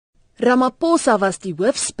Ramaphosa was die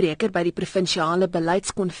hoofspreker by die provinsiale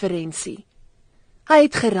beleidskonferensie. Hy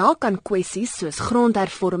het geraak aan kwessies soos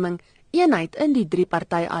grondhervorming, eenheid in die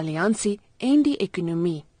drie-party-alliansie en die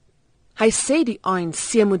ekonomie. Hy sê die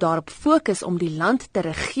ANC moet daarop fokus om die land te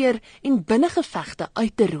regeer en binnengevegte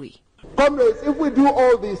uit te roei. Comrades, if we do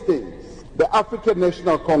all these things, the African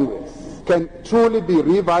National Congress can truly be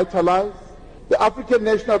revitalized, the African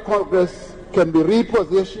National Congress can be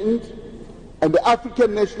repositioned, and the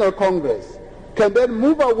African National Congress can then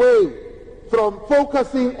move away from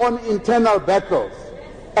focusing on internal battles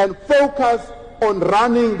and focus on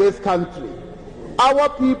running this country. Our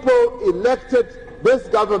people elected this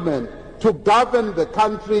government to govern the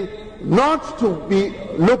country, not to be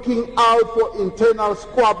looking out for internal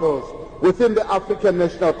squabbles within the African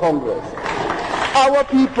National Congress. Our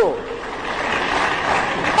people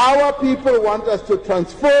want us to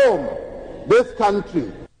transform this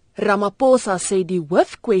country. Ramaphosa sê die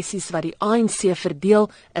hoofkwessies wat die ANC verdeel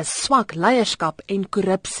is swak leierskap en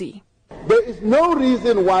korrupsie. There is no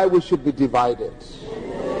reason why we should be divided,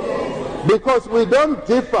 because we don't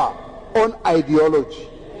differ on ideology.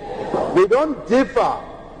 We don't differ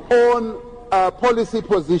on policy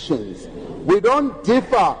positions. We don't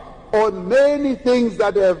differ on many things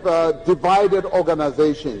that have divided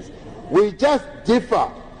organizations. We just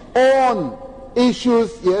differ on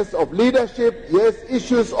issues, yes, of leadership, yes,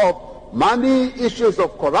 issues of money, issues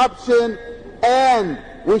of corruption, and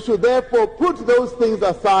we should therefore put those things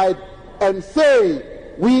aside and say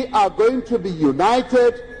we are going to be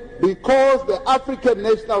united because the African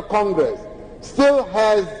National Congress still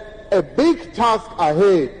has a big task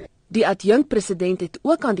ahead. Die adjunkpresident het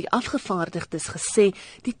ook aan die afgevaardigdes gesê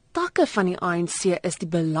die takke van die ANC is die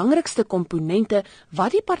belangrikste komponente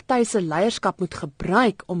wat die party se leierskap moet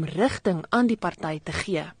gebruik om rigting aan die party te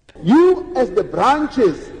gee. You as the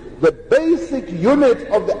branches, the basic unit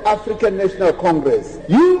of the African National Congress,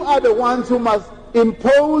 you are the ones who must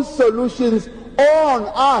impose solutions on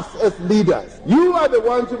us as leaders. You are the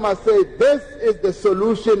ones who must say this is the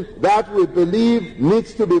solution that we believe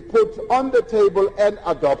needs to be put on the table and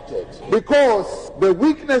adopted. Because the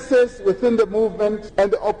weaknesses within the movement and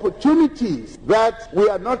the opportunities that we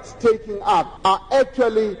are not taking up are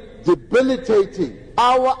actually debilitating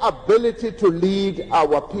our ability to lead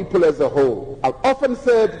our people as a whole. I've often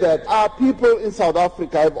said that our people in South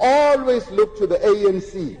Africa have always looked to the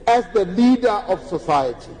ANC as the leader of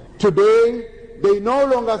society. Today, they no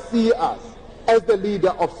longer see us as the leader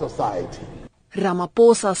of society.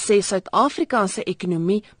 Ramaphosa sê Suid-Afrika se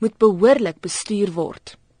ekonomie moet behoorlik bestuur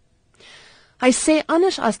word. Hy sê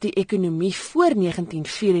anders as die ekonomie voor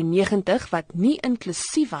 1994 wat nie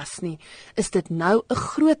inklusief was nie, is dit nou 'n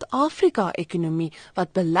groot Afrika-ekonomie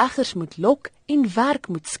wat beleggers moet lok en werk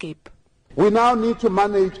moet skep. We now need to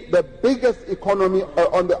manage the biggest economy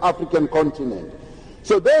on the African continent.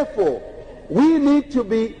 So therefore, we need to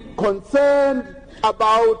be concerned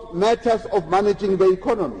about matters of managing the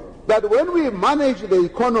economy. That when we manage the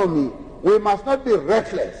economy, we must not be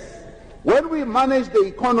reckless. When we manage the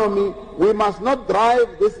economy, we must not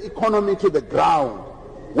drive this economy to the ground.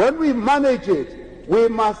 When we manage it, we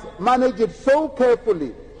must manage it so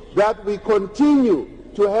carefully that we continue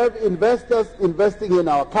to have investors investing in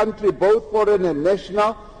our country, both foreign and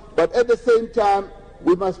national, but at the same time,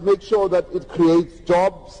 we must make sure that it creates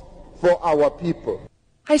jobs for our people.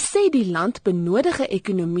 Hy sê die land benodig 'n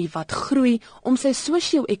ekonomie wat groei om sy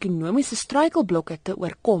sosio-ekonomiese struikelblokke te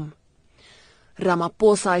oorkom.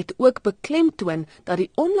 Ramaphosa het ook beklemtoon dat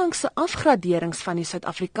die onlangse afgraderings van die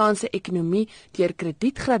Suid-Afrikaanse ekonomie deur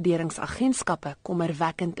kredietgraderingsagentskappe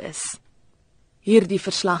kommerwekkend is. Hierdie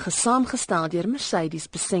verslag is saamgestel deur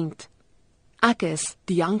Besent. Ek is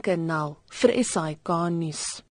Dianke Nel vir SAK nuus.